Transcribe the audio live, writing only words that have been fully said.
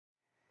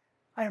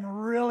I am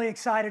really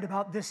excited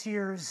about this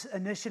year's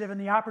initiative and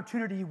the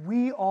opportunity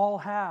we all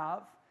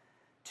have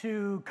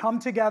to come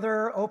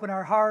together, open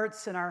our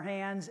hearts and our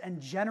hands, and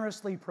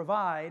generously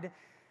provide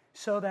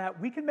so that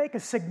we can make a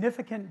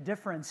significant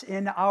difference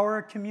in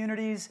our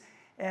communities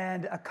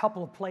and a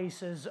couple of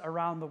places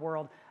around the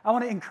world. I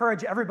want to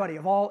encourage everybody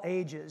of all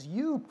ages,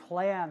 you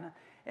plan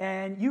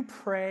and you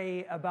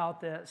pray about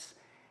this.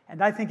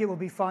 And I think it will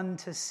be fun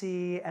to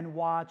see and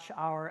watch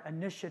our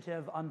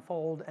initiative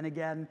unfold, and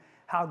again,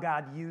 how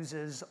God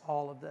uses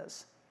all of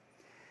this.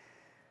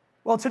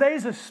 Well,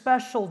 today's a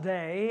special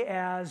day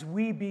as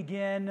we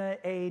begin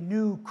a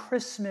new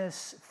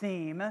Christmas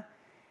theme.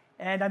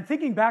 And I'm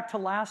thinking back to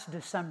last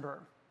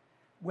December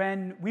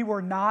when we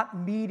were not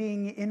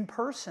meeting in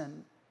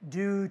person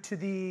due to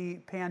the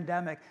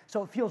pandemic.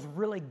 So it feels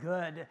really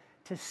good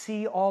to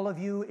see all of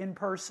you in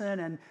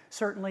person and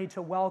certainly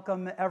to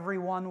welcome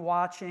everyone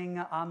watching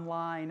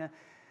online.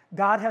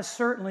 God has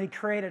certainly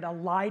created a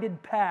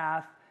lighted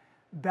path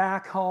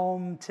back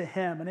home to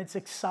Him, and it's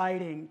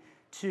exciting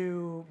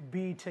to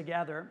be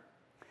together.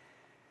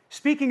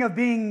 Speaking of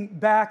being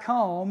back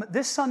home,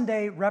 this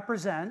Sunday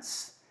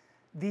represents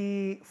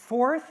the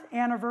 4th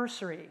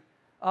anniversary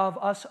of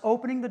us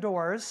opening the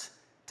doors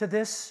to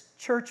this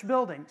church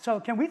building. So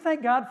can we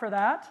thank God for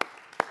that?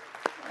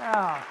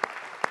 Yeah.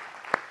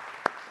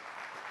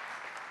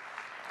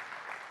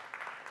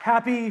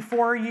 Happy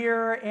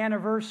 4-year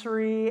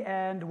anniversary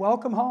and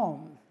welcome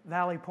home,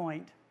 Valley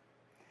Point.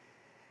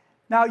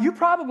 Now, you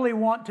probably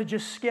want to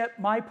just skip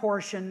my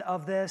portion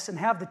of this and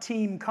have the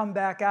team come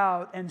back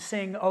out and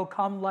sing, "Oh,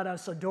 Come, Let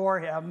Us Adore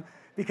Him,"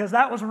 because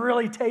that was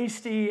really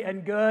tasty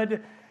and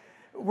good.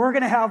 We're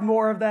going to have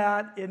more of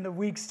that in the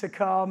weeks to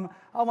come.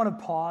 I want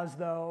to pause,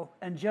 though,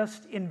 and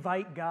just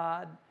invite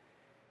God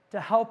to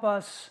help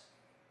us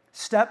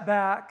step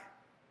back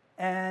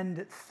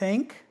and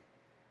think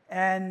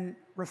and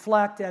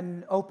reflect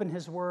and open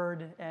His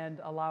Word and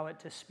allow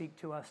it to speak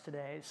to us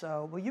today.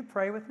 So will you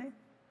pray with me?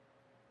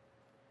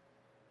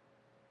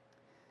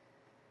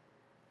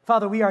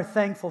 Father, we are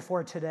thankful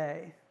for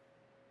today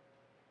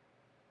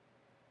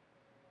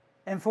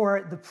and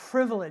for the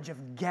privilege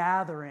of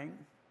gathering.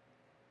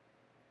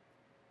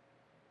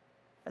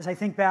 As I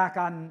think back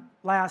on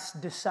last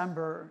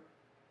December,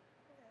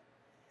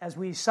 as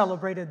we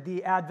celebrated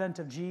the advent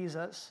of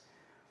Jesus,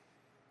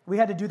 we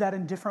had to do that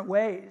in different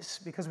ways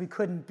because we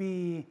couldn't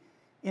be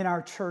in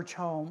our church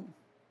home.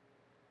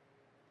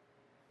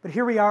 But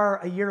here we are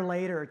a year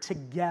later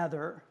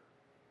together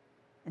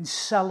and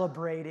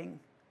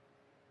celebrating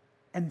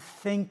and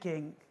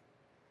thinking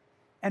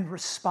and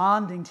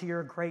responding to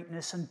your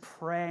greatness and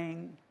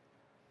praying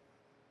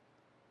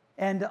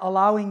and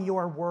allowing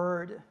your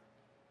word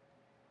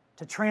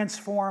to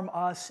transform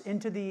us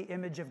into the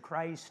image of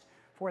Christ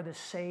for the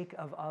sake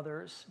of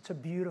others. It's a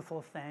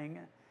beautiful thing,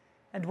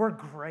 and we're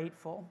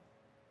grateful.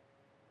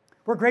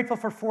 We're grateful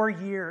for 4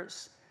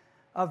 years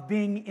of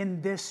being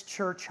in this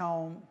church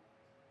home,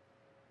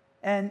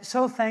 and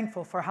so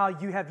thankful for how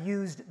you have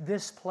used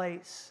this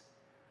place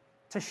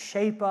to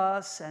shape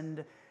us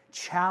and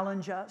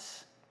challenge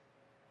us.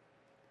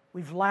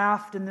 We've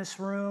laughed in this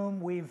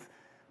room, we've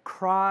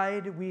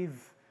cried,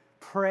 we've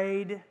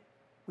prayed,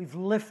 we've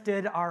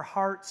lifted our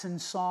hearts in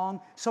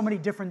song. So many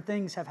different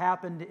things have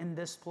happened in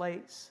this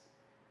place.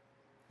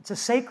 It's a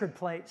sacred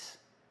place,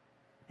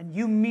 and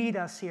you meet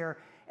us here,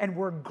 and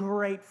we're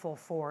grateful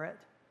for it.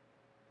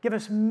 Give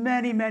us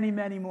many, many,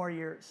 many more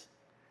years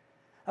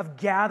of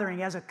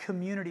gathering as a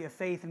community of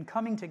faith and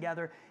coming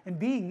together and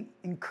being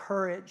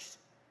encouraged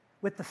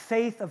with the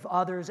faith of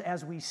others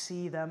as we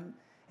see them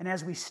and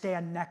as we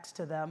stand next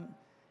to them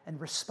and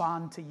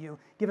respond to you.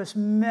 Give us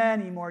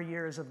many more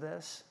years of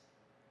this.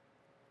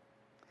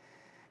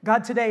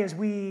 God, today as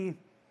we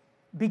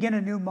begin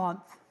a new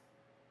month,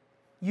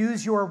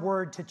 use your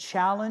word to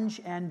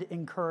challenge and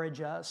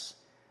encourage us.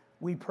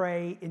 We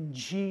pray in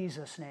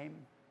Jesus' name.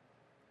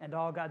 And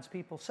all God's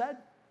people said,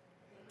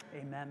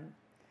 Amen.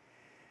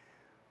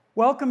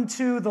 Welcome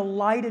to the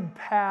lighted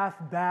path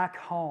back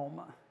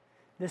home.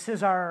 This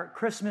is our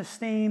Christmas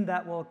theme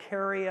that will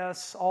carry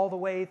us all the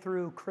way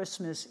through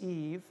Christmas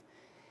Eve.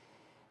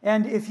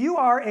 And if you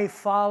are a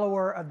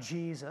follower of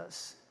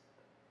Jesus,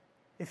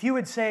 if you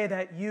would say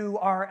that you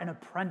are an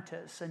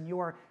apprentice and you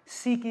are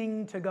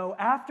seeking to go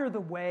after the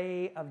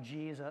way of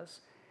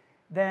Jesus,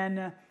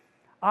 then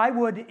I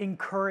would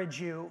encourage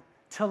you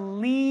to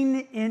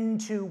lean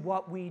into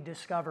what we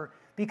discover,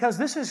 because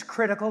this is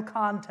critical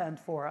content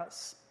for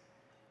us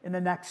in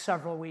the next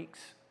several weeks.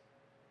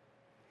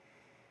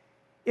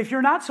 If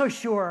you're not so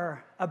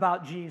sure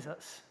about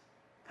Jesus,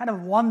 kind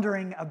of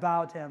wondering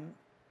about Him,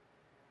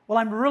 well,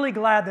 I'm really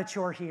glad that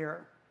you're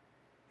here,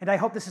 and I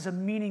hope this is a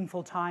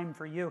meaningful time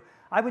for you.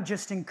 I would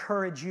just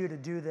encourage you to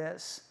do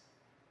this.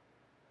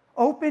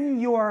 Open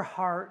your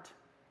heart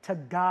to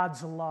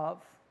God's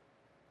love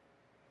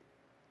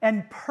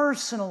and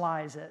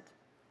personalize it,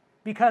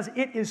 because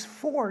it is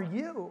for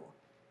you.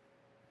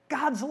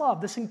 God's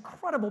love, this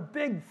incredible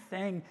big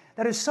thing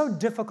that is so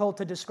difficult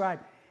to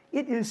describe,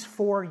 it is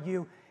for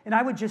you. And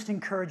I would just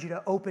encourage you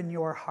to open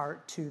your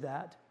heart to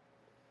that.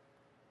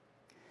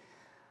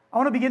 I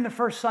want to begin the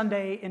first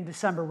Sunday in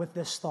December with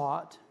this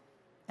thought,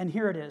 and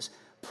here it is.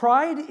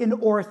 Pride in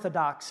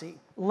orthodoxy,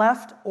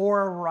 left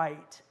or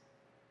right,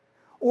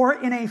 or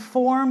in a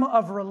form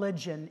of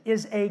religion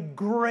is a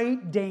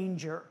great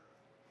danger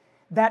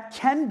that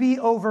can be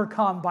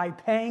overcome by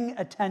paying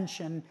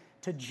attention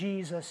to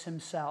Jesus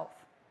himself.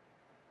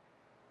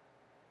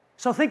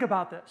 So think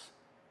about this.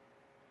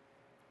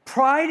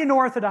 Pride in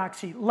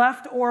orthodoxy,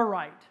 left or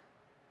right,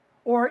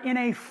 or in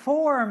a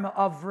form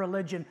of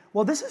religion,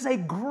 well, this is a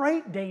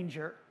great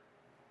danger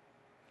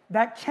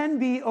that can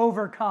be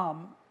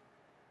overcome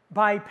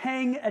by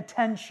paying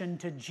attention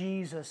to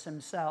Jesus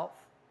himself.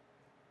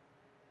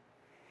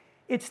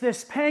 It's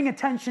this paying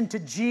attention to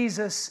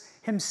Jesus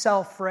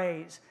himself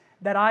phrase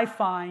that I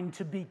find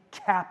to be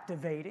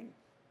captivating.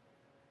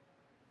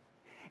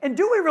 And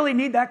do we really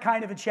need that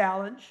kind of a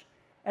challenge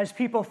as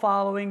people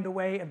following the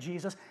way of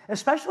Jesus,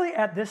 especially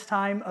at this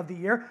time of the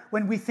year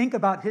when we think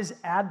about his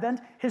advent,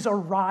 his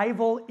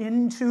arrival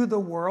into the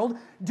world?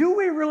 Do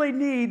we really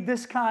need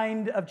this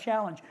kind of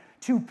challenge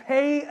to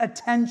pay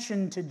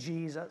attention to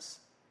Jesus?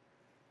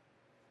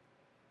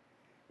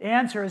 The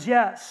answer is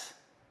yes.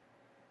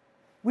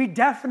 We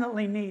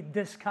definitely need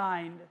this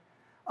kind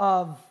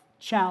of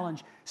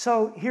challenge.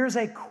 So here's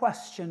a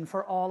question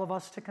for all of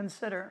us to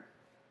consider.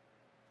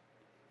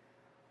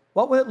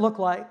 What would it look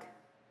like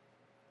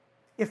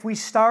if we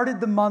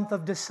started the month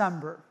of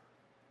December?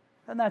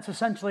 And that's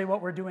essentially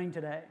what we're doing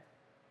today.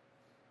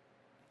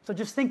 So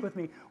just think with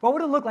me. What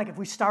would it look like if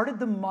we started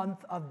the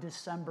month of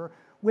December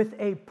with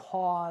a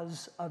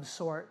pause of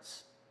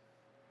sorts?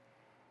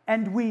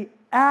 And we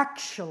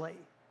actually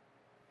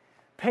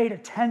paid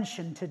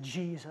attention to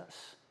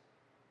Jesus.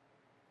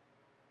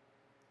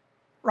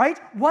 Right?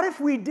 What if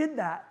we did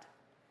that?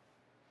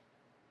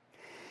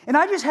 And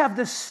I just have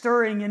this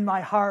stirring in my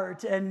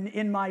heart and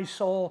in my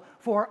soul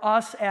for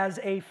us as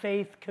a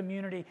faith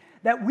community,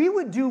 that we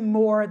would do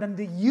more than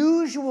the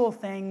usual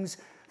things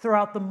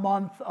throughout the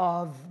month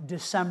of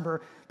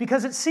December,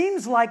 because it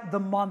seems like the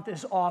month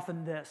is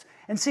often this.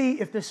 And see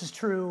if this is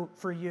true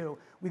for you.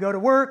 We go to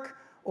work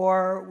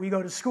or we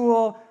go to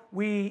school,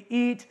 we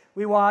eat,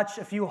 we watch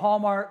a few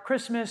Hallmark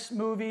Christmas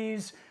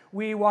movies,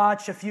 we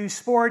watch a few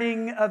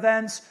sporting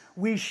events,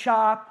 we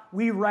shop,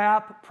 we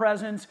wrap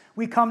presents,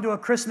 we come to a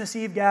Christmas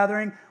Eve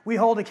gathering, we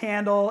hold a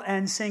candle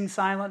and sing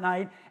Silent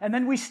Night, and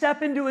then we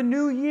step into a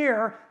new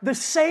year the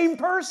same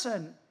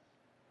person.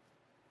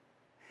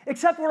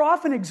 Except we're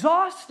often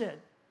exhausted.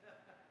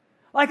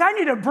 Like, I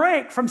need a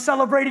break from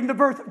celebrating the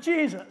birth of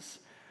Jesus.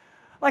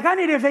 Like, I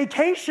need a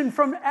vacation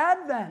from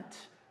Advent.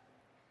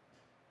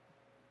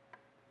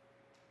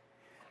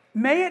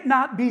 May it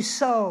not be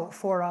so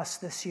for us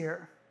this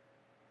year.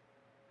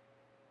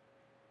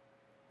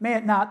 May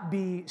it not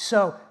be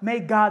so. May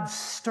God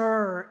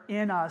stir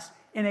in us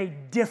in a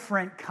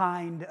different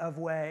kind of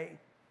way.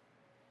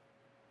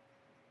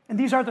 And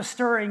these are the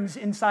stirrings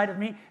inside of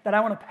me that I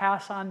want to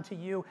pass on to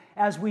you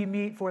as we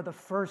meet for the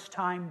first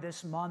time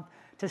this month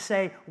to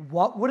say,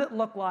 what would it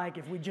look like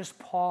if we just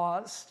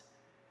paused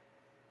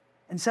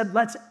and said,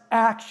 let's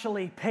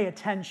actually pay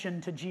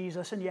attention to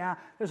Jesus? And yeah,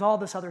 there's all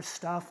this other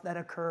stuff that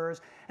occurs,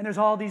 and there's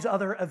all these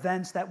other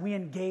events that we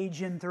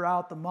engage in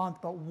throughout the month,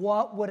 but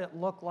what would it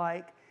look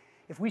like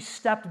if we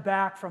stepped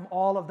back from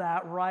all of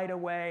that right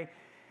away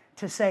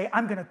to say,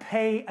 I'm going to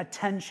pay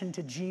attention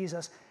to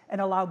Jesus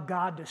and allow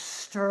God to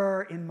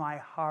stir in my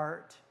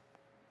heart?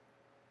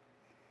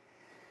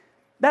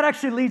 That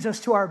actually leads us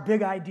to our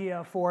big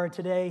idea for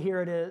today.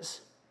 Here it is.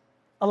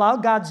 Allow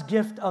God's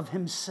gift of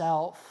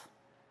himself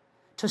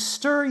to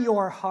stir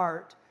your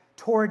heart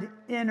toward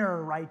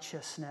inner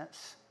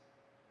righteousness.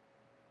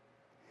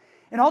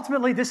 And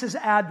ultimately, this is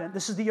Advent.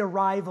 This is the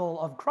arrival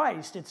of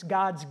Christ. It's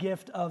God's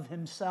gift of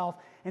himself.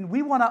 And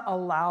we want to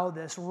allow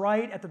this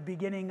right at the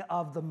beginning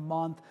of the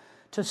month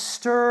to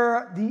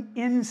stir the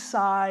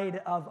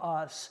inside of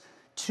us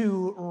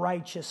to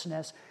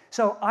righteousness.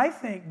 So I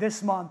think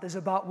this month is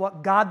about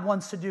what God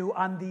wants to do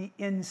on the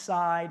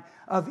inside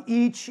of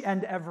each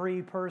and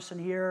every person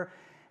here,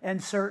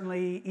 and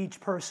certainly each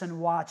person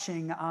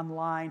watching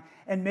online.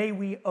 And may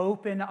we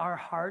open our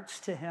hearts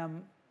to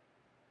him,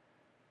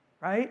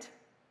 right?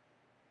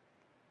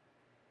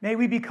 May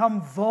we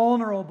become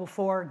vulnerable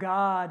before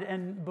God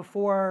and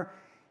before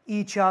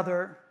each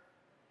other.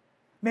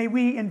 May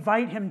we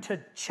invite him to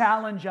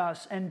challenge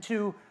us and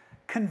to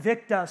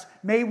convict us.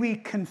 May we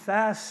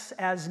confess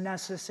as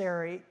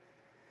necessary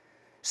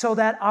so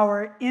that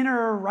our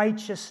inner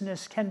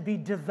righteousness can be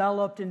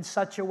developed in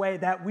such a way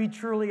that we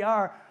truly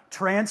are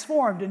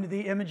transformed into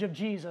the image of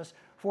Jesus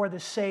for the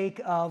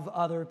sake of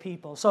other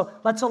people. So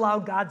let's allow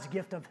God's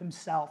gift of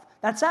himself.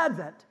 That's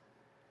Advent.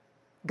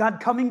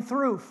 God coming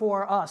through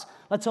for us.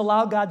 Let's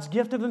allow God's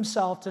gift of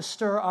himself to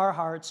stir our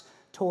hearts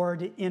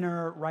toward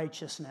inner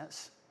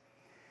righteousness.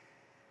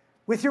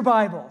 With your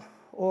Bible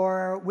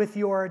or with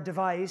your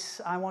device,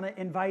 I want to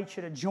invite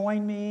you to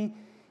join me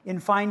in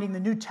finding the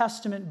New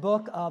Testament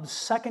book of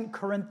 2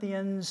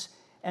 Corinthians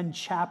and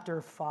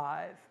chapter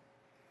 5.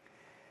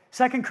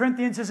 2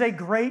 Corinthians is a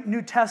great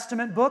New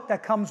Testament book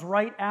that comes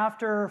right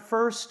after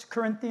 1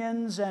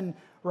 Corinthians and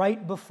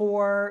right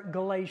before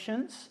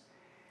Galatians.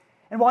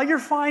 And while you're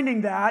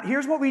finding that,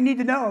 here's what we need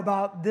to know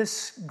about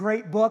this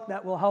great book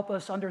that will help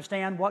us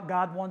understand what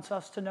God wants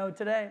us to know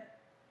today.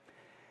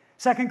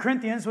 2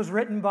 Corinthians was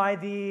written by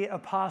the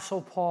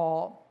Apostle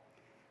Paul.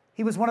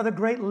 He was one of the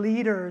great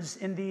leaders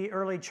in the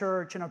early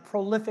church and a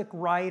prolific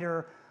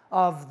writer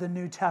of the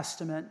New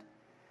Testament.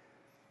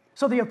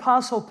 So the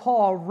Apostle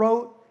Paul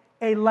wrote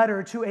a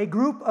letter to a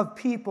group of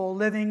people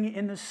living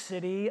in the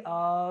city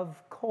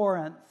of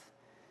Corinth.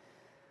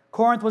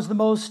 Corinth was the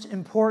most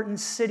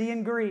important city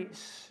in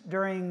Greece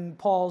during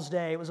Paul's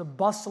day. It was a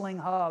bustling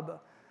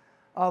hub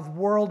of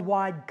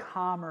worldwide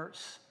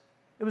commerce.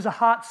 It was a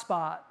hot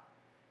spot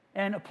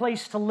and a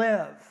place to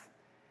live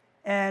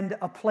and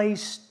a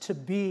place to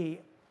be.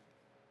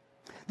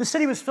 The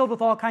city was filled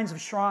with all kinds of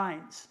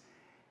shrines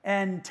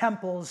and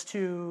temples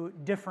to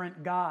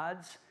different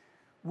gods,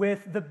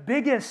 with the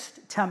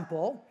biggest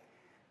temple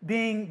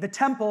being the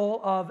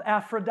temple of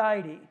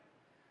Aphrodite,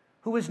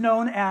 who was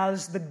known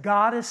as the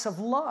goddess of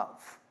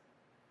love,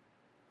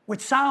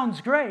 which sounds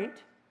great,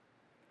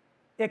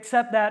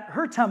 except that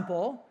her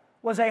temple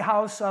was a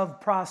house of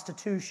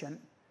prostitution.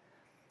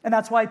 And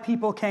that's why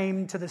people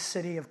came to the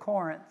city of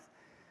Corinth,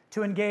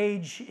 to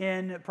engage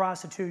in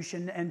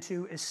prostitution and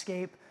to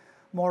escape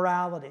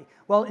morality.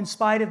 Well, in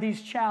spite of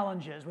these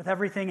challenges, with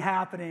everything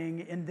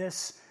happening in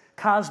this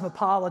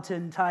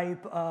cosmopolitan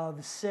type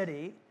of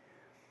city,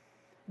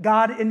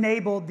 God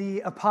enabled the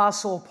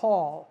Apostle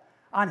Paul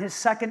on his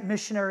second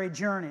missionary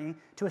journey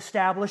to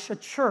establish a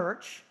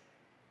church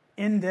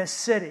in this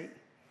city.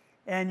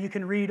 And you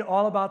can read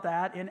all about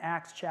that in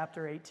Acts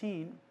chapter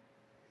 18.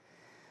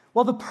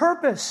 Well, the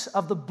purpose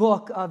of the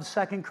book of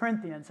 2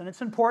 Corinthians, and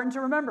it's important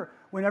to remember,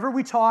 whenever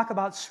we talk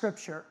about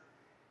Scripture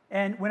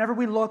and whenever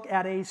we look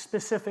at a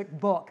specific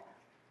book,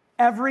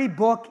 every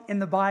book in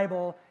the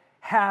Bible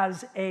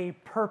has a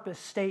purpose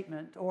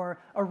statement or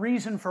a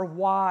reason for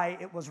why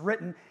it was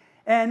written.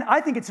 And I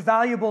think it's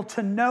valuable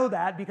to know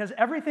that because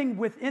everything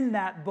within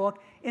that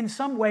book in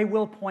some way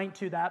will point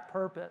to that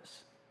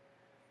purpose.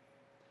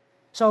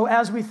 So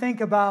as we think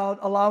about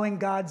allowing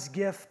God's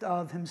gift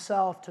of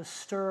himself to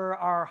stir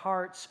our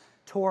hearts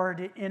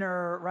toward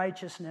inner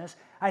righteousness,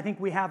 I think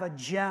we have a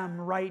gem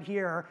right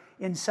here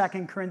in 2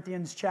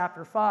 Corinthians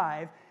chapter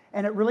 5,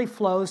 and it really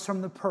flows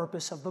from the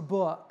purpose of the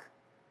book.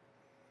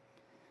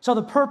 So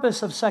the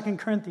purpose of 2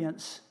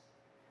 Corinthians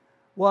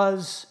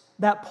was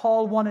that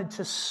Paul wanted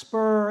to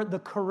spur the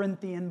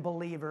Corinthian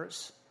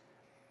believers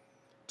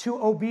to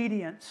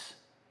obedience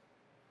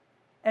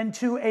and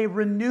to a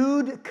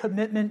renewed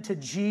commitment to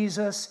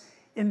Jesus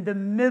in the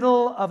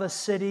middle of a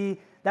city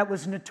that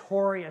was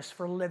notorious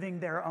for living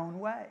their own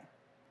way.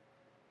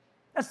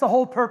 That's the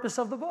whole purpose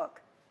of the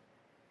book.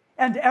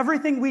 And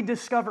everything we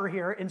discover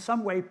here in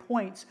some way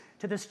points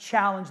to this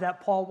challenge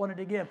that Paul wanted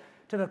to give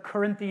to the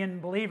Corinthian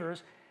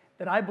believers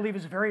that I believe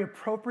is very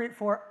appropriate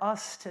for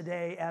us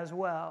today as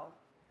well.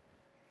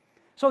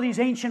 So these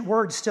ancient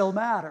words still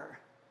matter.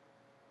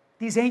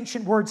 These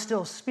ancient words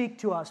still speak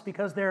to us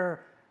because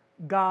they're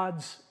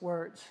God's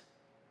words.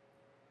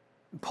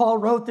 Paul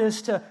wrote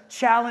this to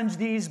challenge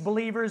these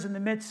believers in the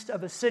midst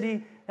of a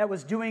city that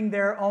was doing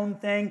their own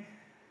thing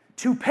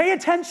to pay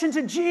attention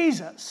to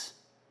Jesus.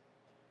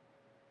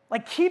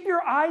 Like, keep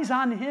your eyes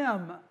on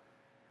him.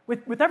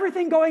 With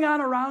everything going on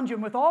around you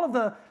and with all of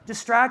the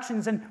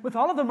distractions and with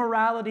all of the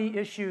morality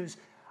issues,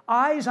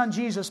 eyes on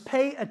Jesus,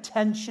 pay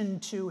attention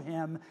to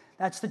him.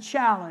 That's the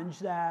challenge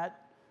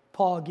that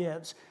Paul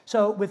gives.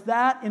 So with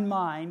that in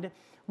mind,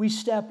 we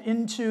step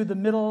into the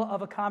middle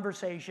of a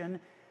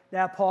conversation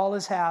that Paul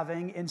is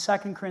having in 2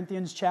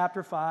 Corinthians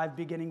chapter 5,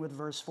 beginning with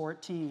verse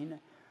 14.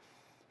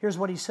 Here's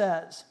what he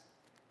says.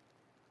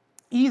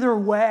 Either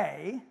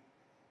way,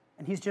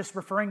 and he's just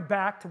referring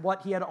back to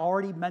what he had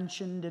already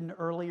mentioned in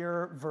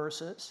earlier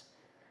verses.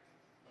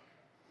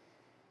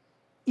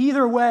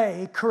 Either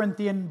way,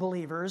 Corinthian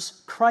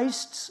believers,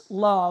 Christ's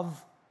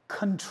love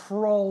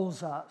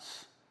controls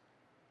us.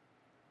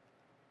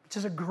 Which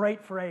is a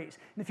great phrase.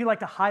 And if you like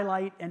to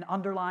highlight and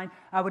underline,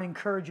 I would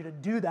encourage you to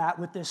do that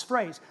with this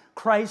phrase.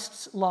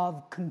 Christ's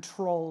love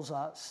controls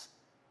us.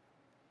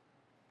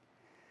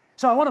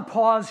 So I want to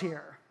pause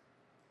here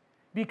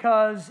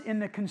because in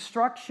the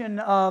construction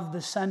of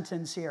the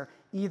sentence here,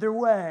 either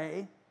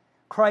way,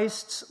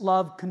 Christ's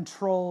love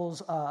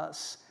controls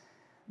us.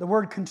 The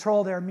word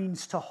control there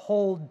means to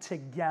hold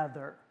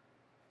together.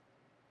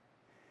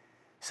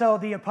 So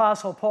the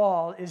Apostle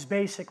Paul is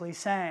basically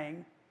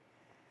saying,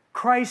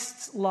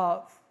 Christ's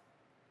love,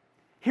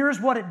 here's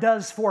what it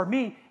does for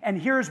me, and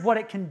here's what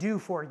it can do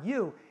for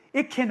you.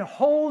 It can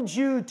hold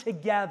you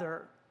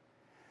together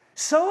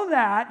so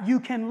that you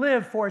can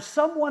live for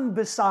someone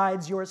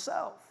besides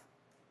yourself.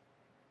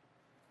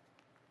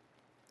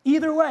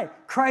 Either way,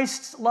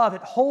 Christ's love,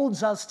 it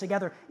holds us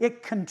together.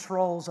 It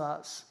controls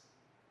us.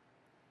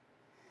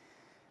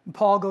 And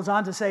Paul goes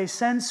on to say,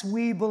 since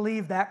we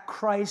believe that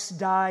Christ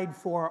died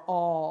for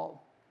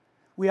all,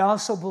 we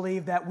also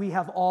believe that we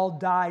have all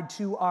died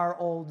to our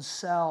old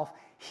self.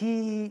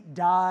 He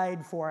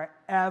died for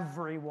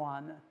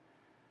everyone.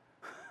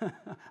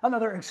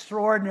 Another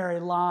extraordinary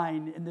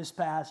line in this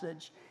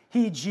passage.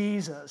 He,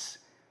 Jesus,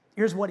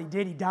 here's what he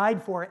did. He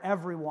died for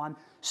everyone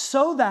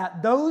so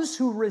that those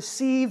who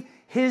receive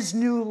his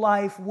new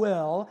life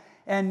will,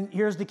 and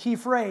here's the key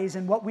phrase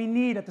and what we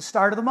need at the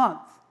start of the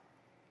month.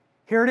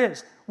 Here it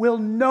is. Will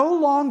no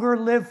longer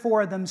live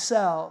for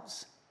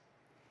themselves.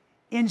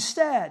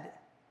 Instead,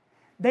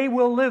 they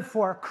will live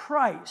for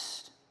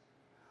Christ,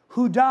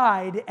 who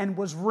died and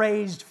was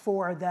raised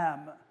for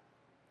them.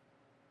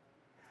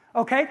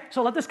 Okay,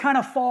 so let this kind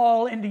of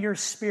fall into your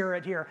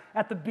spirit here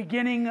at the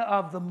beginning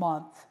of the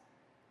month.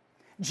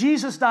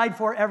 Jesus died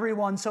for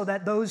everyone so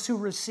that those who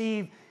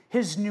receive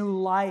his new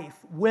life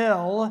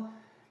will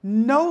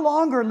no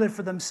longer live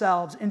for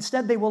themselves.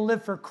 Instead, they will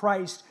live for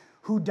Christ,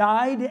 who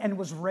died and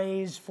was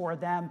raised for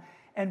them.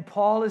 And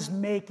Paul is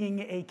making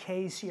a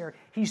case here.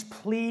 He's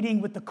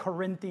pleading with the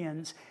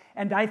Corinthians,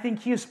 and I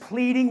think he is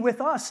pleading with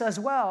us as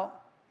well.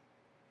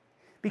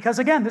 Because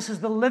again, this is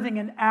the living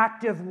and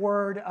active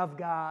Word of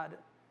God.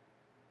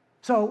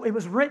 So it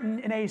was written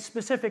in a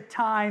specific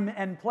time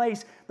and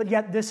place, but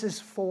yet this is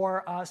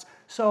for us.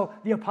 So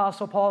the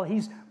Apostle Paul,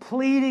 he's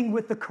pleading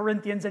with the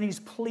Corinthians and he's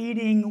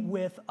pleading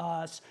with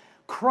us.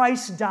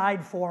 Christ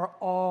died for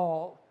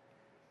all,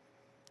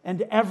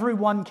 and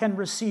everyone can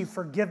receive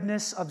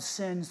forgiveness of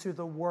sins through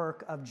the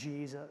work of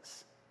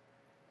Jesus.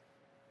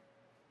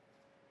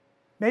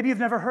 Maybe you've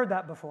never heard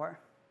that before.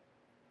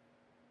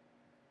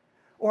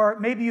 Or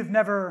maybe you've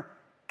never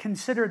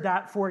considered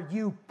that for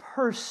you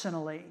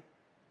personally.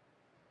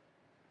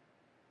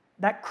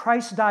 That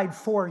Christ died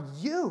for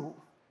you.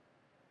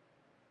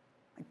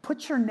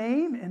 Put your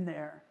name in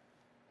there.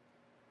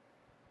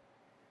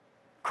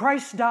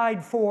 Christ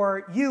died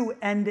for you,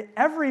 and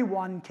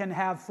everyone can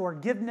have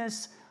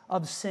forgiveness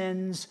of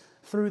sins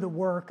through the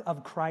work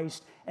of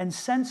Christ. And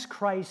since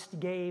Christ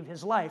gave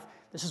his life,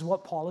 this is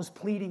what Paul is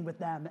pleading with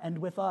them and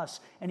with us.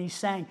 And he's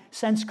saying,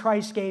 since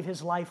Christ gave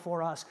his life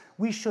for us,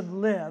 we should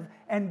live,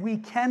 and we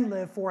can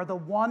live for the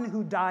one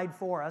who died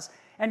for us.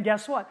 And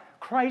guess what?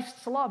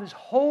 Christ's love is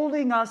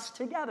holding us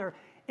together,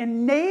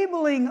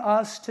 enabling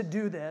us to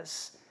do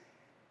this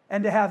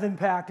and to have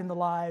impact in the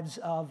lives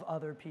of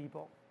other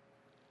people.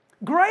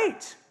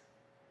 Great,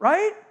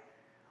 right?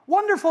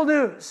 Wonderful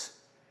news.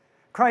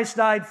 Christ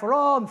died for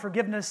all, and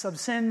forgiveness of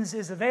sins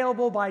is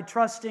available by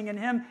trusting in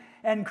him.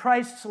 And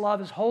Christ's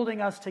love is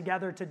holding us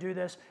together to do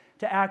this,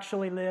 to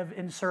actually live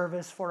in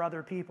service for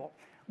other people.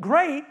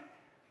 Great.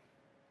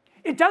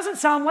 It doesn't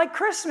sound like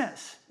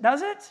Christmas,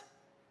 does it?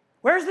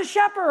 Where's the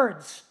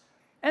shepherds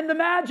and the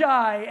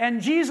magi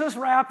and Jesus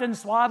wrapped in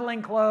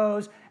swaddling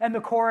clothes and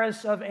the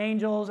chorus of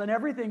angels and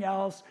everything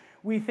else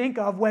we think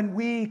of when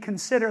we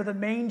consider the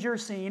manger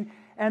scene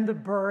and the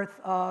birth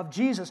of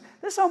Jesus?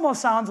 This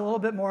almost sounds a little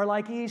bit more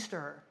like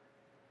Easter.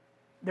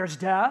 There's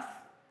death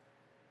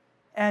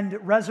and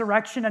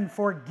resurrection and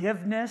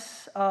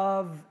forgiveness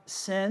of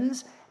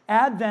sins.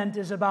 Advent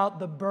is about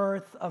the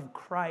birth of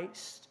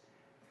Christ.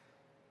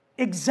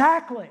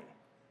 Exactly.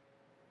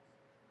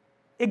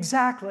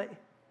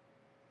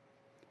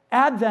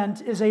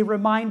 Advent is a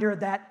reminder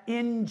that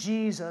in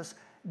Jesus,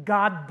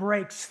 God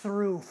breaks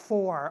through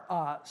for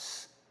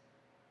us.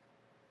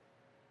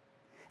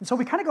 And so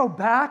we kind of go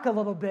back a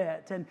little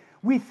bit and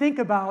we think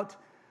about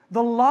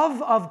the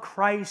love of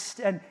Christ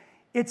and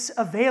its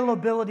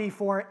availability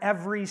for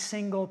every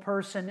single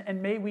person.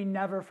 And may we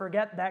never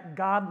forget that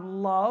God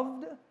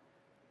loved.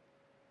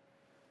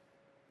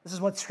 This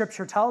is what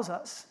Scripture tells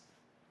us.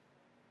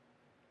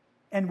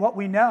 And what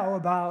we know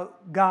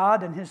about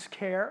God and his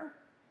care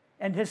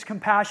and his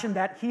compassion,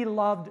 that he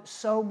loved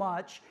so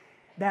much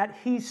that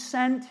he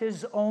sent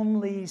his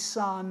only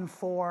Son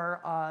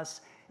for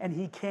us. And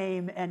he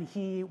came and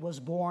he was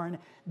born.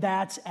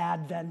 That's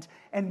Advent.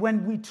 And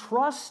when we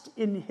trust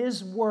in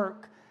his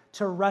work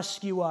to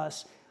rescue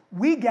us,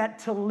 we get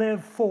to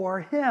live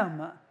for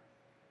him.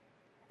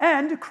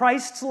 And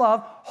Christ's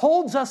love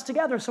holds us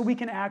together so we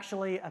can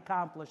actually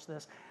accomplish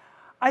this.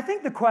 I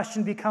think the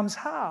question becomes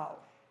how?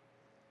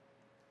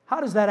 How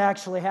does that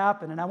actually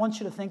happen? And I want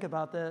you to think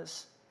about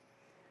this.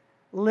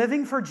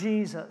 Living for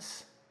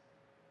Jesus,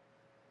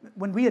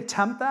 when we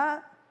attempt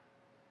that,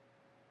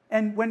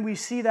 and when we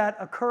see that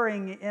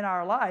occurring in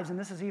our lives, and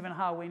this is even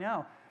how we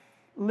know,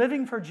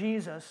 living for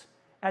Jesus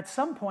at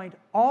some point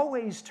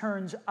always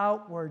turns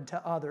outward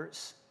to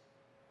others.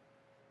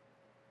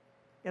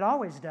 It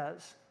always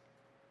does.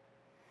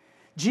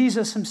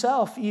 Jesus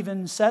himself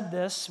even said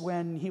this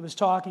when he was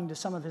talking to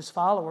some of his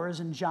followers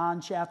in John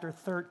chapter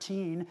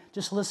 13.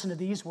 Just listen to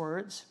these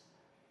words.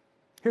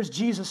 Here's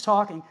Jesus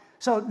talking.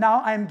 So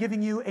now I am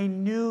giving you a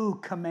new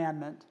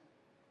commandment.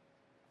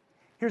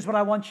 Here's what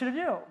I want you to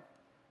do.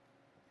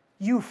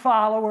 You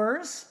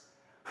followers,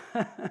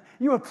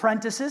 you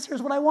apprentices,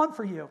 here's what I want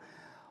for you.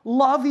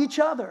 Love each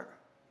other.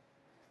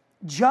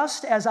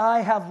 Just as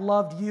I have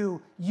loved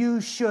you,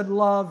 you should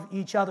love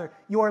each other.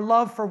 Your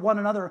love for one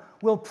another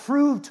will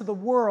prove to the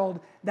world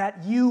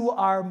that you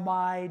are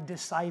my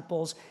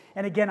disciples.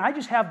 And again, I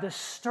just have this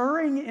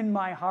stirring in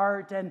my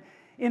heart and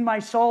in my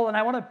soul, and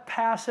I want to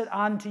pass it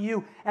on to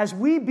you as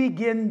we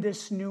begin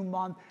this new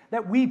month,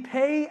 that we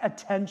pay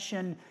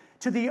attention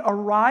to the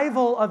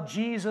arrival of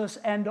Jesus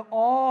and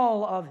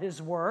all of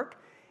his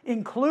work,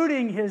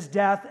 including his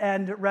death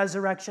and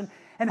resurrection,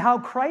 and how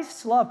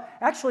Christ's love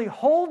actually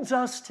holds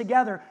us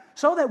together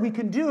so that we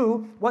can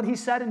do what he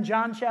said in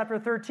John chapter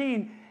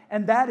 13,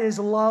 and that is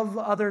love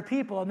other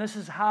people. And this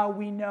is how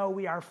we know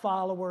we are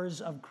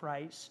followers of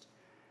Christ.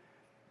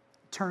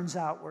 Turns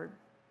outward.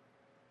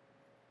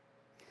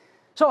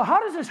 So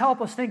how does this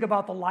help us think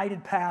about the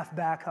lighted path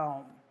back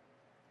home?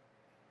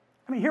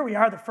 I mean, here we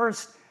are, the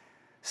first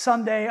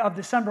Sunday of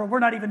December. We're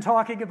not even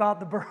talking about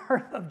the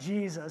birth of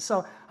Jesus.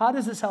 So how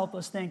does this help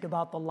us think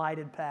about the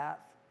lighted path?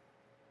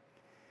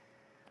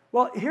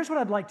 Well, here's what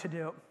I'd like to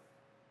do.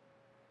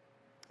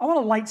 I want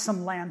to light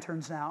some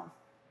lanterns now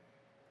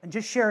and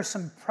just share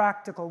some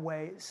practical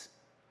ways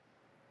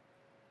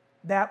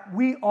that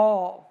we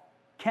all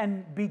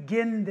can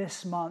begin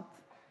this month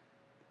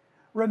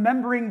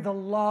remembering the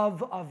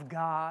love of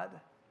God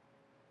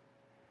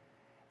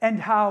and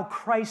how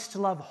Christ's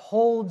love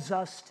holds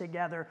us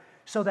together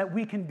so that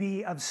we can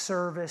be of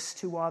service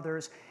to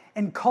others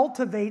and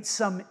cultivate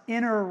some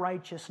inner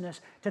righteousness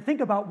to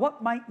think about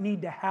what might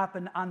need to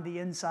happen on the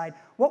inside,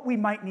 what we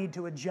might need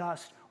to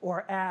adjust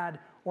or add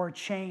or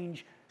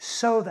change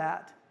so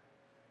that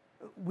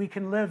we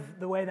can live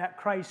the way that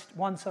Christ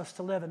wants us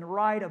to live and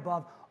ride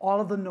above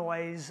all of the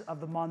noise of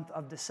the month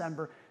of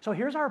December. So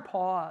here's our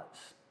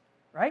pause,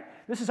 right?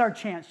 This is our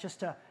chance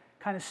just to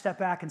kind of step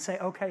back and say,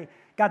 okay,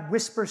 God,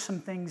 whisper some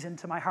things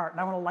into my heart.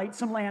 And I want to light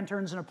some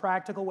lanterns in a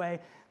practical way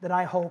that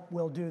I hope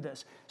will do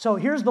this. So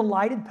here's the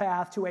lighted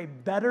path to a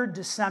better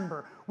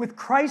December with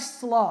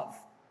Christ's love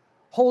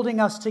holding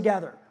us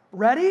together.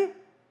 Ready?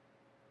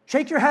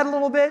 Shake your head a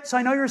little bit so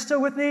I know you're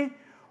still with me.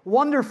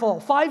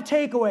 Wonderful. 5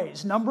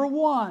 takeaways. Number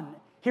 1,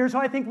 here's how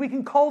I think we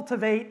can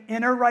cultivate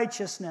inner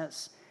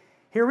righteousness.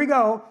 Here we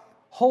go.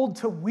 Hold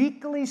to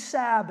weekly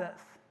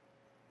Sabbath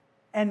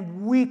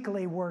and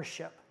weekly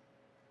worship.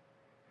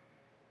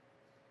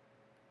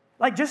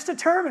 Like, just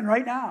determine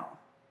right now.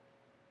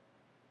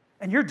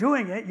 And you're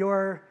doing it.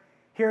 You're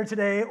here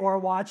today or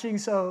watching,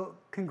 so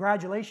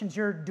congratulations,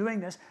 you're doing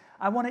this.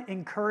 I want to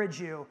encourage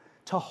you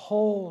to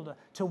hold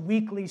to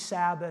weekly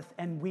Sabbath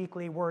and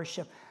weekly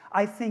worship.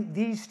 I think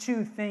these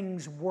two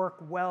things work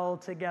well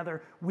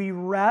together. We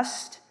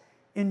rest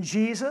in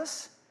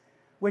Jesus,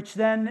 which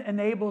then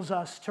enables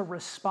us to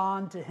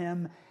respond to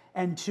him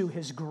and to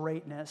his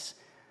greatness.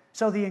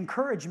 So the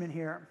encouragement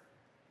here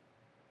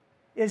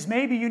is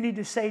maybe you need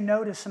to say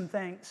no to some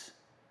things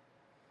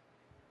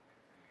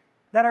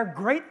that are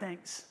great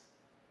things,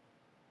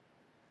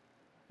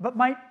 but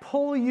might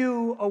pull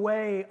you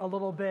away a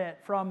little bit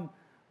from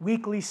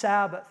weekly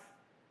Sabbath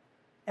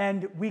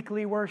and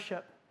weekly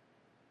worship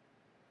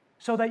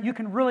so that you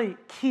can really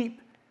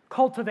keep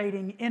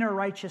cultivating inner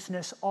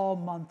righteousness all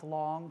month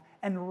long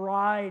and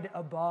ride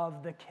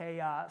above the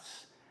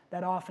chaos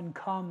that often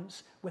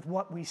comes with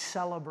what we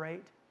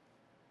celebrate.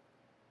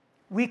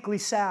 Weekly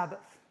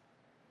Sabbath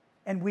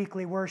and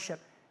weekly worship.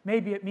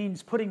 Maybe it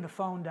means putting the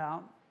phone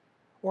down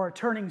or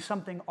turning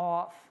something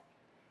off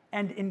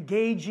and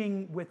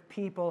engaging with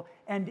people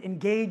and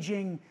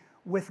engaging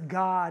with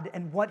God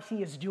and what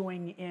he is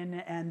doing in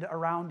and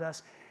around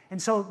us.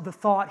 And so the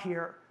thought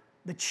here,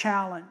 the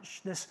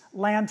challenge, this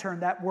lantern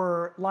that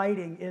we're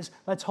lighting is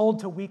let's hold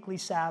to weekly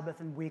Sabbath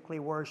and weekly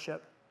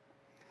worship.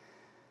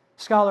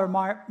 Scholar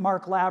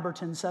Mark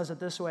Labberton says it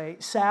this way: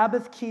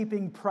 Sabbath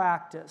keeping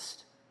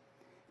practiced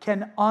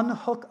can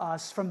unhook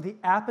us from the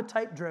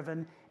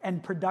appetite-driven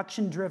and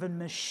production-driven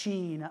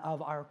machine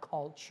of our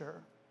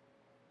culture.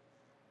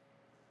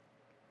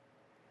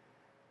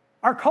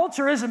 Our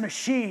culture is a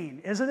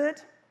machine, isn't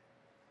it?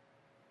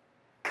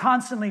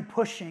 Constantly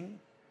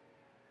pushing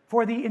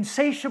for the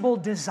insatiable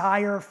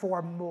desire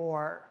for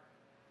more.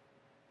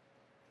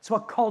 It's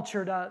what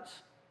culture does.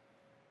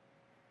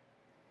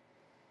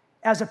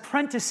 As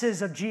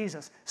apprentices of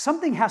Jesus,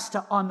 something has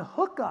to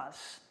unhook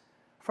us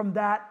from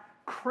that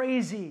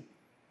crazy,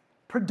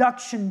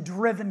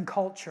 production-driven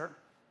culture.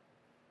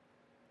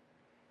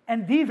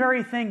 And the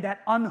very thing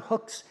that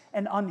unhooks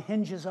and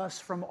unhinges us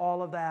from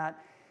all of that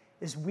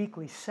is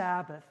weekly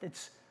Sabbath.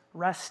 It's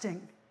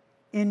resting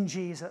in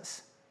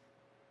Jesus.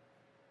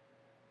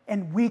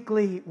 And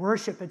weekly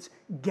worship, it's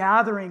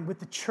gathering with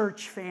the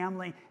church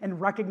family and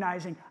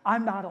recognizing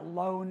I'm not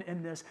alone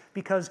in this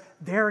because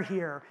they're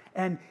here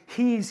and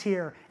he's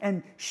here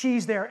and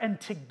she's there. And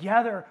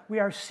together we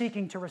are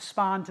seeking to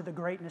respond to the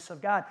greatness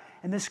of God.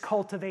 And this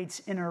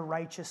cultivates inner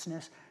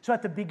righteousness. So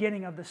at the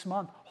beginning of this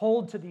month,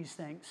 hold to these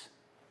things.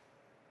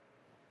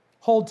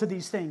 Hold to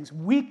these things.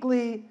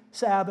 Weekly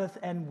Sabbath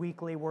and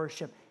weekly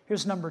worship.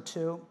 Here's number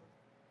 2.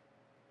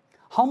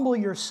 Humble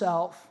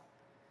yourself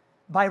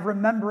by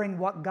remembering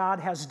what God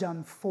has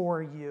done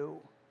for you.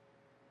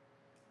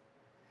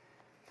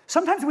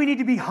 Sometimes we need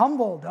to be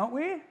humble, don't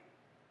we?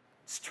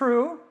 It's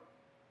true.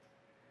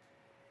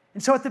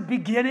 And so at the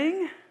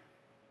beginning,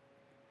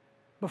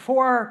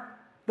 before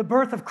The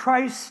birth of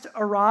Christ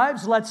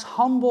arrives. Let's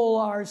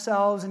humble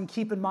ourselves and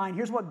keep in mind,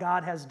 here's what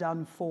God has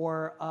done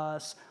for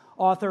us.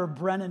 Author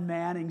Brennan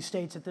Manning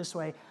states it this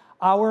way: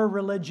 our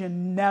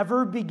religion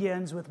never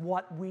begins with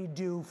what we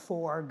do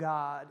for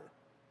God.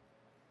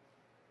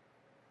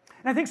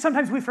 And I think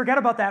sometimes we forget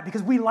about that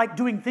because we like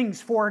doing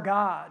things for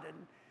God. And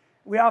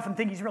we often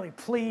think He's really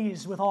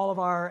pleased with all of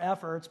our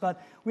efforts,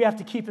 but we have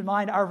to keep in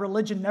mind our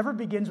religion never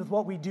begins with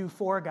what we do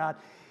for God.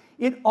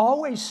 It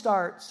always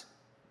starts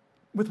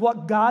with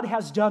what God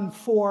has done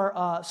for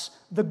us,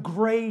 the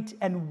great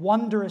and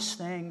wondrous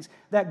things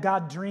that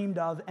God dreamed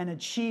of and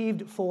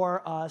achieved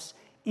for us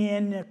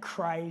in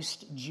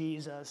Christ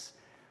Jesus.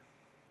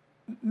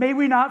 May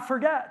we not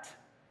forget,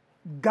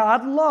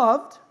 God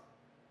loved,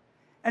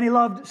 and He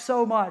loved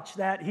so much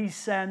that He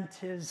sent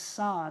His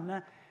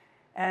Son,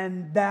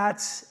 and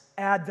that's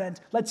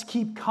Advent. Let's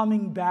keep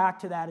coming back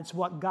to that. It's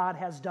what God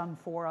has done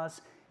for us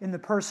in the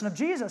person of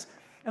Jesus.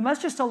 And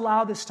let's just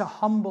allow this to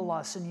humble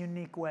us in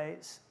unique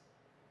ways.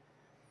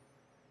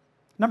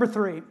 Number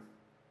 3,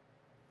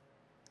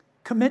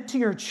 commit to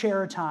your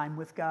chair time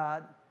with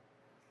God.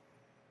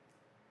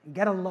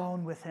 Get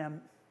alone with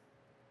Him.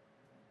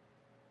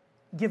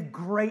 Give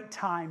great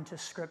time to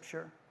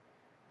Scripture.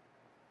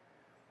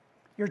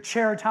 Your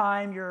chair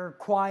time, your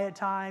quiet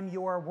time,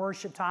 your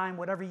worship time,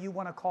 whatever you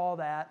want to call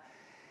that.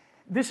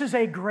 This is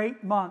a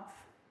great month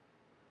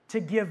to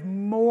give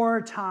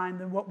more time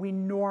than what we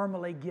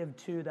normally give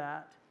to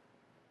that.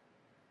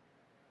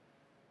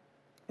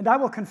 And I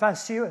will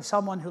confess to you, as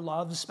someone who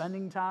loves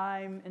spending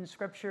time in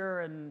Scripture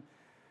and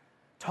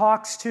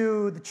talks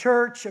to the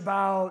church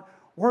about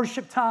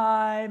worship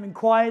time and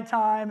quiet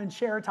time and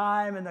share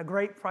time and the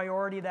great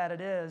priority that it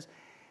is,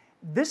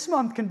 this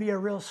month can be a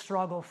real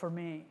struggle for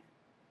me.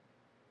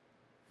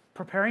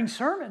 Preparing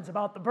sermons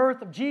about the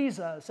birth of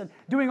Jesus and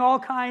doing all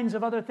kinds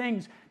of other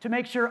things to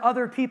make sure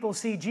other people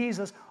see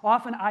Jesus.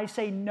 Often I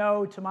say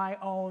no to my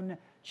own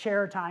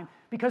chair time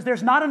because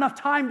there's not enough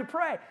time to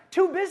pray.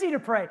 Too busy to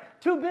pray.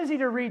 Too busy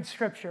to read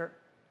Scripture.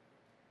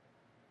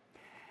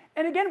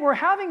 And again, we're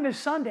having this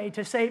Sunday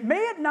to say, may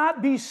it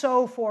not be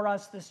so for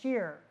us this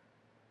year.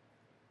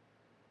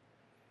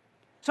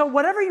 So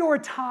whatever your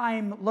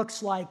time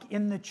looks like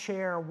in the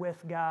chair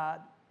with God,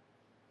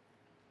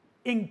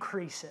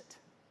 increase it.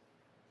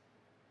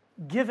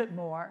 Give it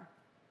more.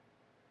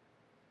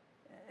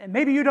 And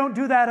maybe you don't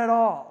do that at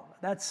all.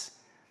 That's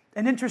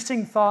an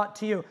interesting thought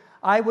to you.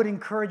 I would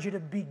encourage you to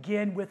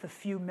begin with a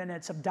few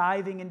minutes of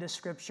diving into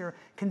Scripture,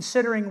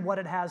 considering what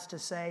it has to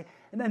say,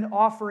 and then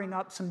offering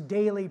up some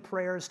daily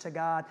prayers to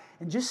God,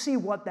 and just see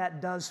what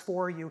that does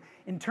for you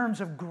in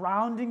terms of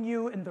grounding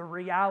you in the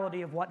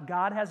reality of what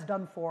God has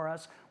done for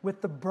us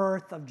with the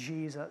birth of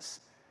Jesus.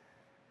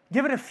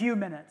 Give it a few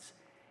minutes.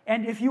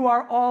 And if you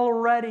are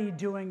already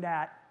doing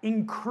that,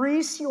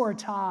 increase your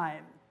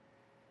time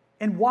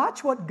and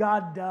watch what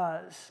God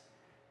does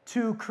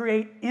to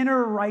create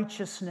inner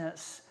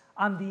righteousness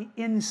on the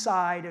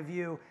inside of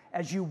you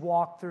as you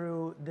walk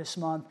through this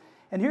month.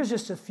 And here's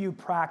just a few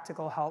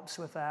practical helps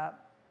with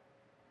that.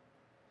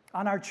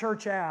 On our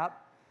church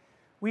app,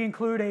 we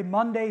include a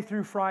Monday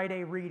through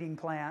Friday reading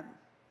plan.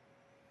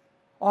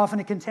 Often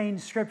it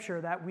contains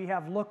Scripture that we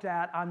have looked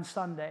at on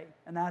Sunday,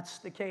 and that's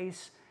the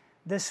case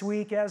this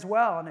week as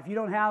well. And if you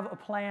don't have a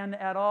plan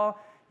at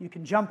all, you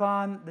can jump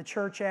on the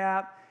church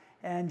app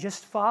and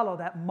just follow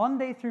that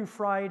Monday through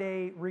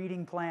Friday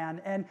reading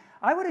plan. And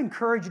I would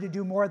encourage you to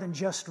do more than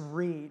just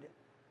read.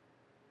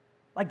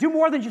 Like, do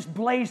more than just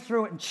blaze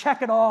through it and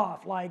check it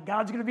off. Like,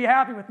 God's going to be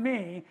happy with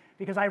me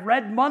because I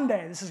read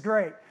Monday. This is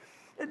great.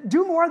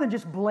 Do more than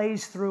just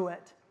blaze through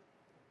it.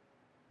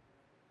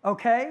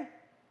 Okay?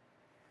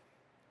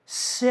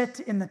 Sit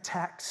in the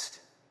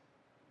text.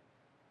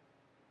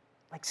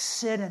 Like,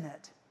 sit in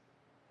it.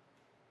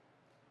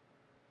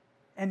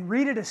 And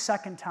read it a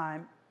second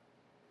time.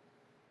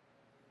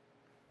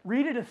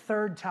 Read it a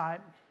third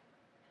time.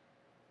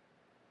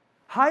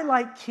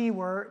 Highlight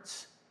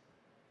keywords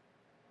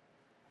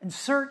and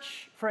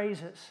search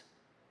phrases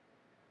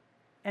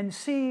and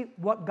see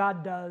what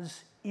God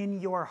does in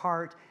your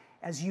heart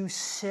as you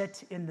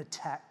sit in the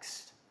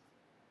text.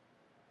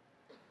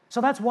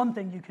 So that's one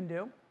thing you can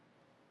do.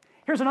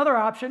 Here's another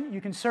option. You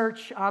can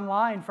search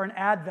online for an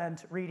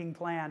Advent reading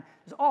plan.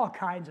 There's all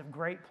kinds of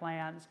great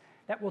plans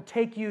that will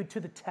take you to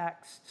the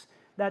texts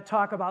that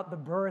talk about the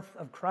birth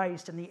of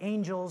Christ and the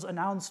angel's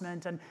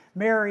announcement and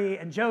Mary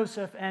and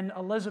Joseph and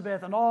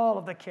Elizabeth and all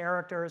of the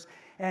characters.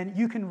 And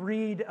you can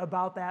read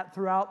about that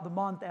throughout the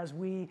month as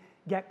we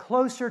get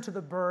closer to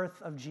the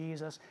birth of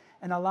Jesus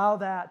and allow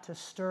that to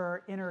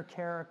stir inner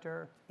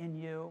character in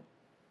you.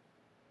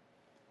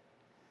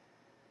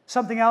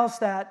 Something else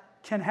that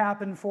can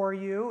happen for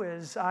you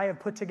is I have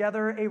put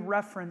together a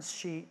reference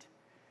sheet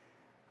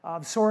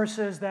of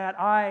sources that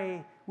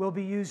I will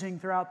be using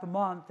throughout the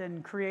month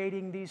in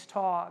creating these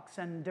talks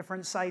and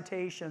different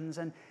citations.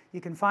 And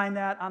you can find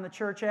that on the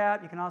church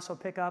app. You can also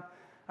pick up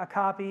a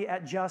copy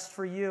at Just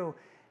For You.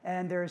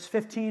 And there's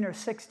 15 or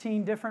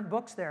 16 different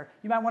books there.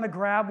 You might want to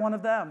grab one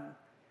of them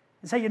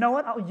and say, you know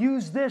what, I'll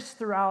use this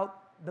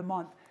throughout the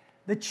month.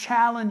 The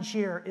challenge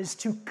here is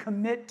to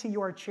commit to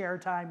your chair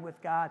time with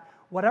God.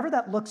 Whatever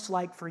that looks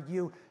like for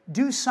you,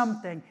 do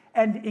something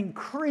and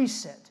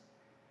increase it.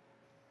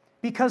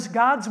 Because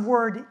God's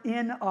word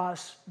in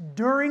us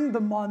during the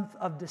month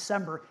of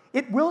December,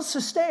 it will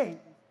sustain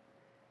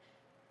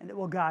and it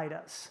will guide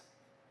us.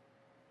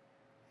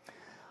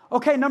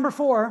 Okay, number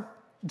 4,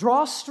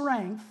 draw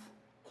strength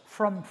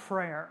from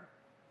prayer.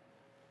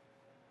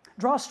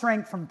 Draw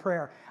strength from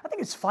prayer. I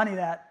think it's funny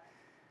that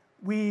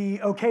we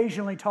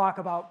occasionally talk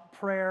about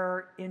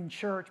prayer in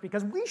church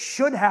because we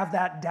should have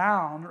that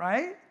down,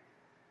 right?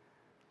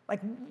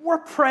 Like, we're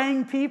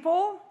praying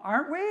people,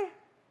 aren't we?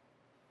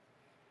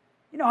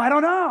 I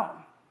don't know.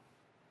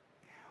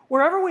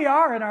 Wherever we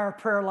are in our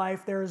prayer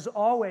life, there's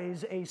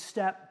always a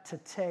step to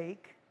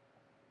take.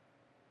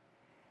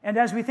 And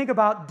as we think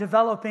about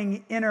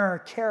developing inner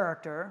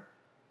character,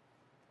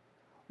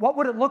 what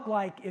would it look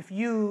like if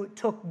you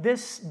took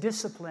this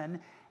discipline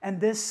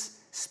and this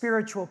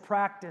spiritual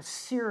practice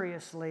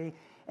seriously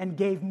and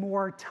gave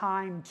more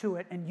time to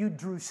it and you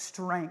drew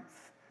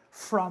strength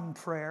from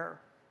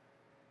prayer?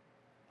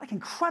 Like,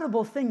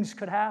 incredible things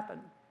could happen.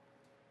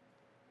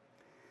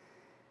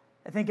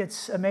 I think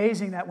it's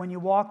amazing that when you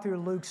walk through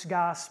Luke's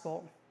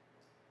gospel,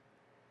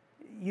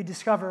 you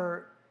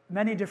discover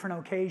many different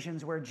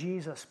occasions where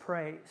Jesus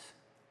prays.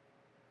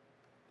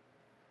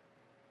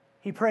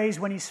 He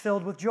prays when he's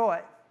filled with joy.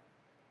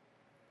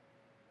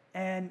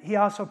 And he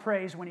also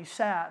prays when he's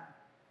sad.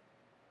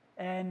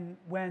 And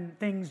when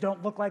things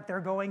don't look like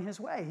they're going his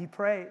way, he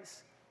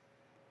prays.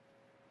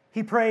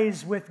 He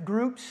prays with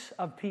groups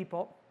of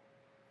people.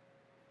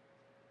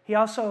 He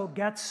also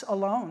gets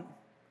alone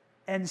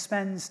and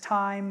spends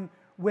time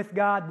with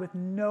God with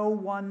no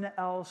one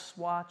else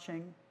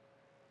watching.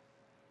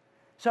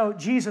 So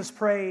Jesus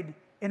prayed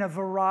in a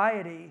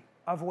variety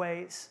of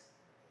ways.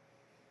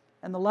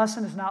 And the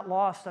lesson is not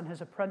lost on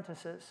his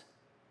apprentices.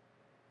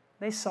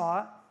 They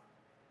saw it.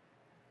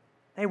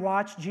 They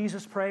watched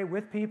Jesus pray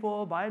with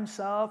people, by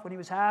himself, when he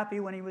was happy,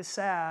 when he was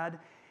sad,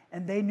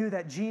 and they knew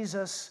that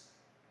Jesus,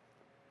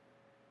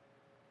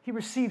 he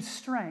received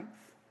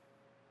strength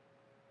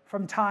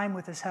from time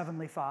with his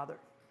heavenly Father.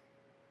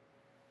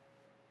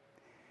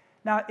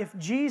 Now, if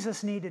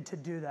Jesus needed to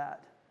do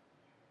that,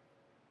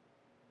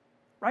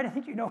 right? I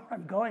think you know where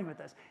I'm going with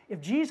this. If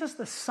Jesus,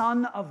 the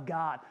Son of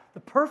God, the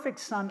perfect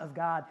Son of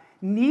God,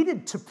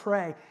 needed to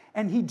pray,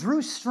 and he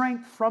drew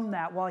strength from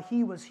that while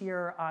he was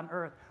here on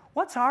earth,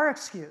 what's our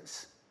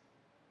excuse?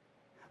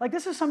 Like,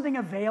 this is something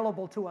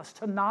available to us,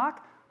 to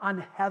knock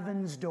on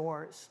heaven's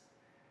doors.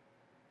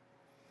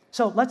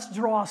 So let's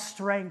draw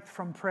strength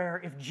from prayer.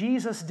 If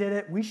Jesus did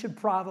it, we should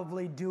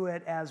probably do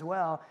it as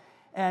well.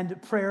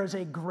 And prayer is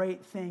a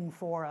great thing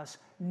for us.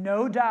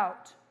 No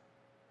doubt,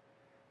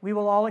 we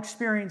will all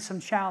experience some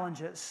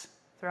challenges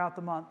throughout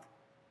the month.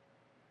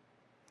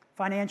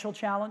 Financial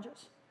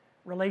challenges,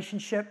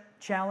 relationship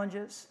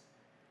challenges,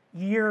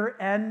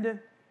 year-end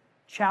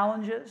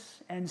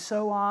challenges, and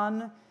so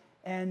on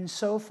and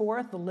so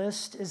forth. The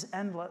list is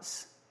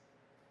endless.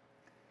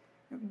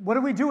 What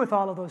do we do with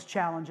all of those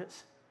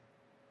challenges?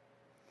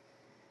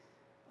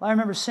 Well, I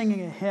remember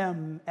singing a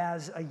hymn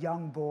as a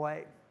young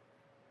boy.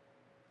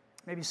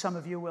 Maybe some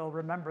of you will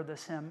remember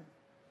this hymn.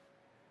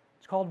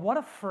 It's called "What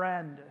a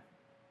Friend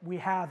We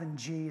Have in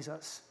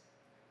Jesus."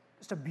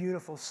 Just a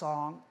beautiful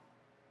song.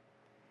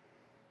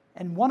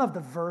 And one of the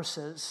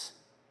verses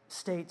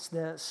states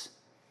this: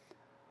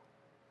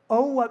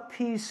 "Oh, what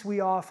peace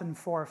we often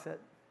forfeit.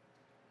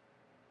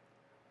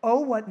 Oh,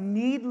 what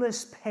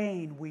needless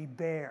pain we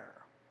bear."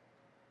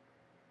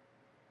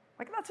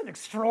 Like, that's an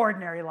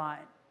extraordinary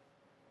line.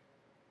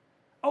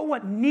 Oh,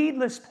 what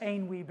needless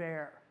pain we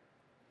bear.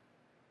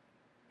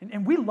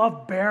 And we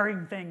love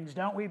bearing things,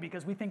 don't we?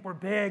 Because we think we're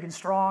big and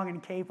strong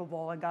and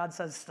capable. And God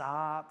says,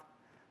 stop.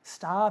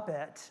 Stop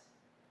it.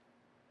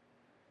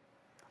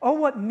 Oh,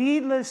 what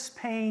needless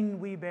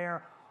pain we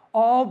bear,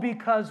 all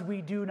because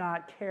we do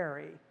not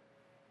carry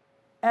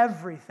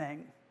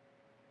everything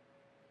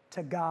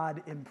to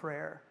God in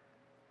prayer.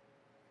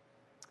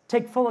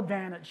 Take full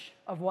advantage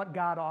of what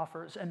God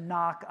offers and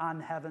knock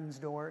on heaven's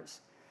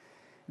doors.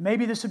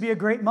 Maybe this would be a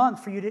great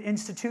month for you to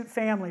institute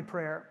family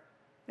prayer.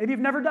 Maybe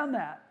you've never done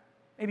that.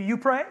 Maybe you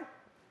pray,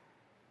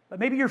 but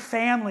maybe your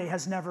family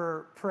has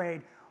never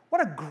prayed.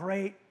 What a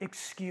great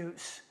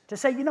excuse to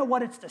say, you know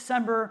what, it's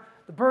December,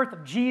 the birth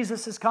of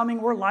Jesus is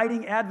coming, we're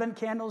lighting Advent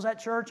candles at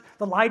church,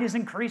 the light is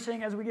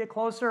increasing as we get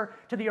closer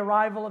to the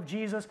arrival of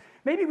Jesus.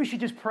 Maybe we should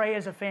just pray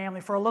as a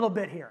family for a little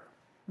bit here,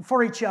 and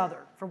for each other,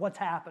 for what's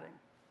happening.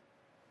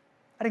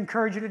 I'd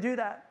encourage you to do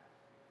that.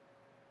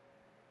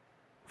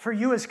 For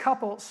you as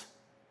couples,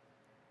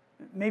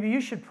 maybe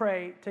you should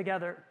pray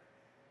together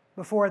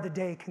before the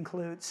day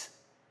concludes.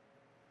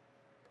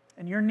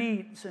 And your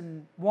needs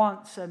and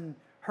wants and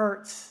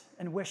hurts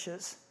and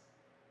wishes.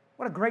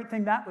 What a great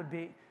thing that would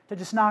be, to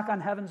just knock on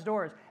heaven's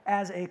doors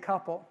as a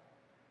couple.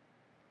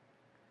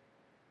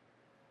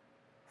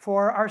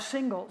 For our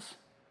singles,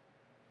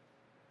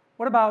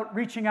 what about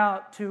reaching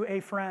out to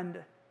a friend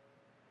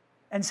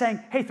and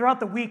saying, hey, throughout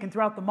the week and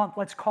throughout the month,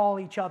 let's call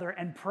each other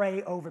and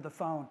pray over the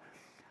phone.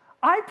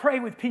 I pray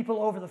with people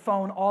over the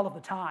phone all of the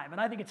time, and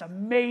I think it's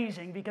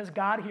amazing because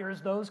God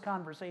hears those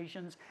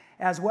conversations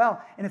as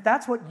well. And if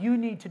that's what you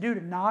need to do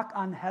to knock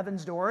on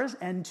heaven's doors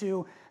and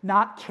to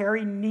not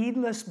carry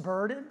needless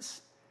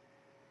burdens,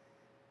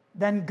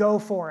 then go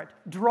for it.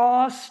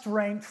 Draw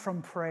strength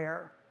from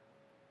prayer.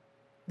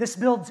 This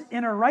builds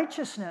inner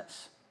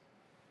righteousness.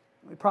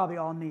 We probably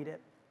all need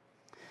it.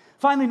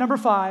 Finally, number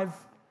 5,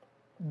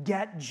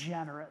 get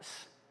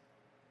generous.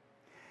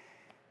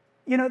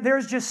 You know,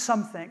 there's just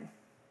something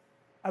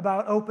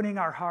about opening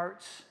our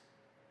hearts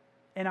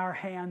and our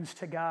hands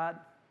to God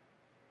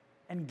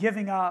and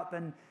giving up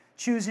and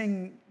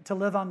choosing to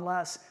live on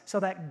less so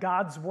that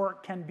God's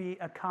work can be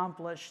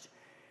accomplished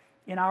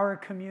in our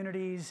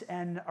communities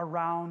and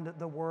around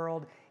the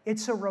world.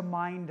 It's a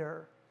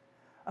reminder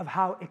of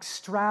how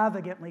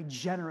extravagantly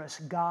generous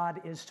God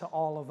is to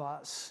all of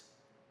us.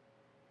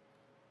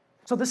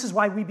 So this is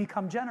why we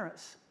become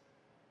generous.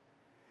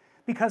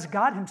 Because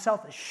God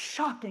himself is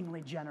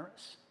shockingly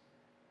generous.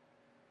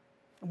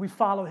 We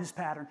follow his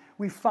pattern.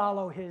 We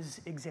follow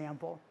his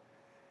example.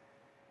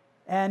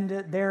 And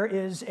there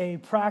is a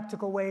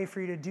practical way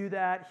for you to do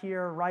that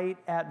here right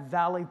at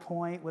Valley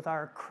Point with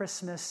our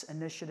Christmas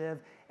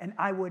initiative. And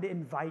I would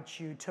invite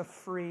you to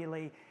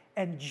freely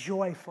and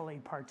joyfully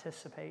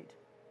participate,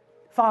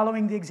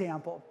 following the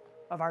example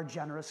of our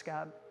generous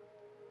God.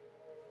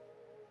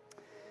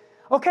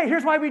 Okay,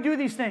 here's why we do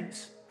these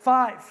things.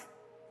 5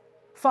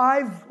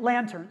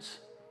 lanterns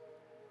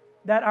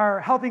that are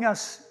helping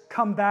us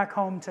come back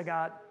home to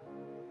God.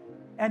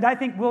 And I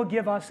think will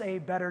give us a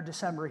better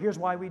December. Here's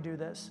why we do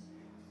this.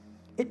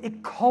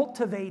 It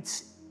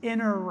cultivates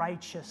inner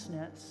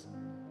righteousness.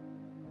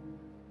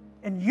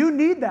 And you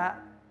need that.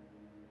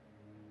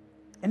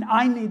 And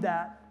I need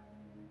that.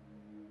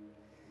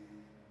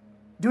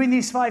 Doing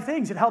these 5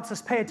 things, it helps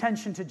us pay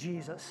attention to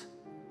Jesus.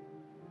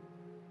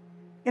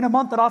 In a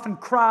month that often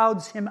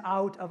crowds him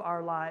out of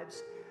our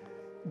lives.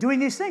 Doing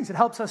these things, it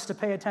helps us to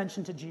pay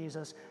attention to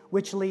Jesus,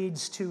 which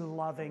leads to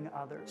loving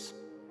others.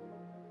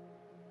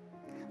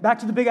 Back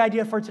to the big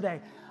idea for today.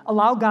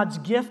 Allow God's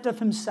gift of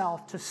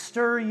himself to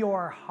stir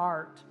your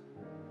heart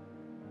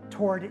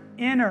toward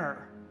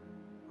inner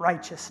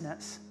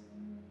righteousness.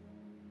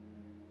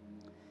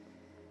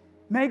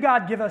 May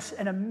God give us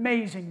an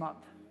amazing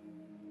month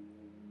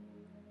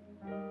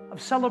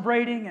of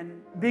celebrating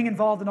and being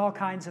involved in all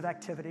kinds of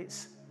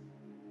activities,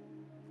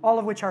 all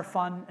of which are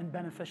fun and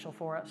beneficial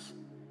for us.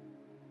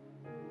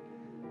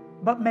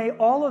 But may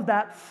all of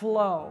that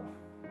flow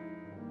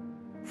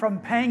from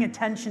paying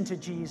attention to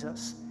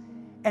Jesus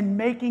and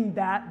making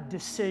that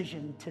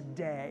decision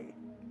today.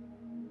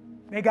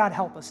 May God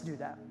help us do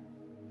that.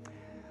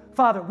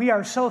 Father, we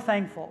are so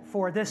thankful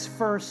for this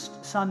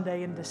first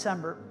Sunday in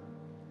December.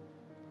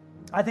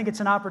 I think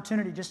it's an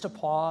opportunity just to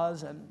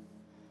pause and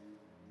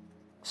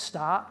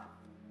stop,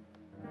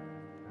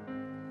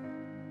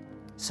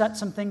 set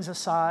some things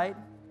aside,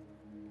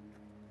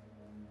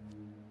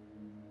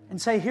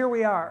 and say, here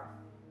we are.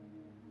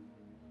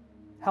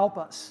 Help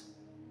us.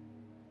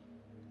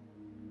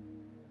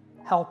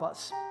 Help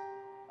us.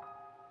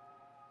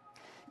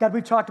 God,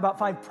 we've talked about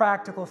 5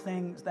 practical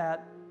things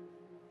that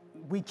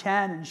we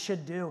can and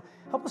should do.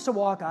 Help us to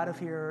walk out of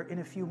here in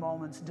a few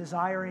moments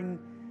desiring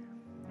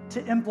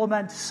to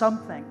implement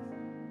something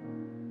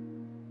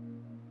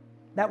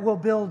that will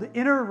build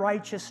inner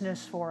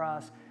righteousness for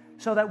us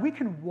so that we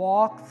can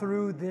walk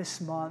through this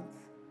month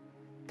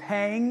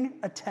paying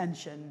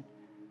attention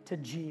to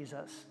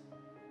Jesus.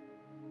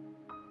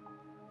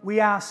 We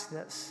ask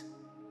this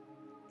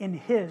in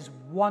his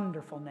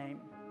wonderful name.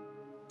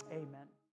 Amen.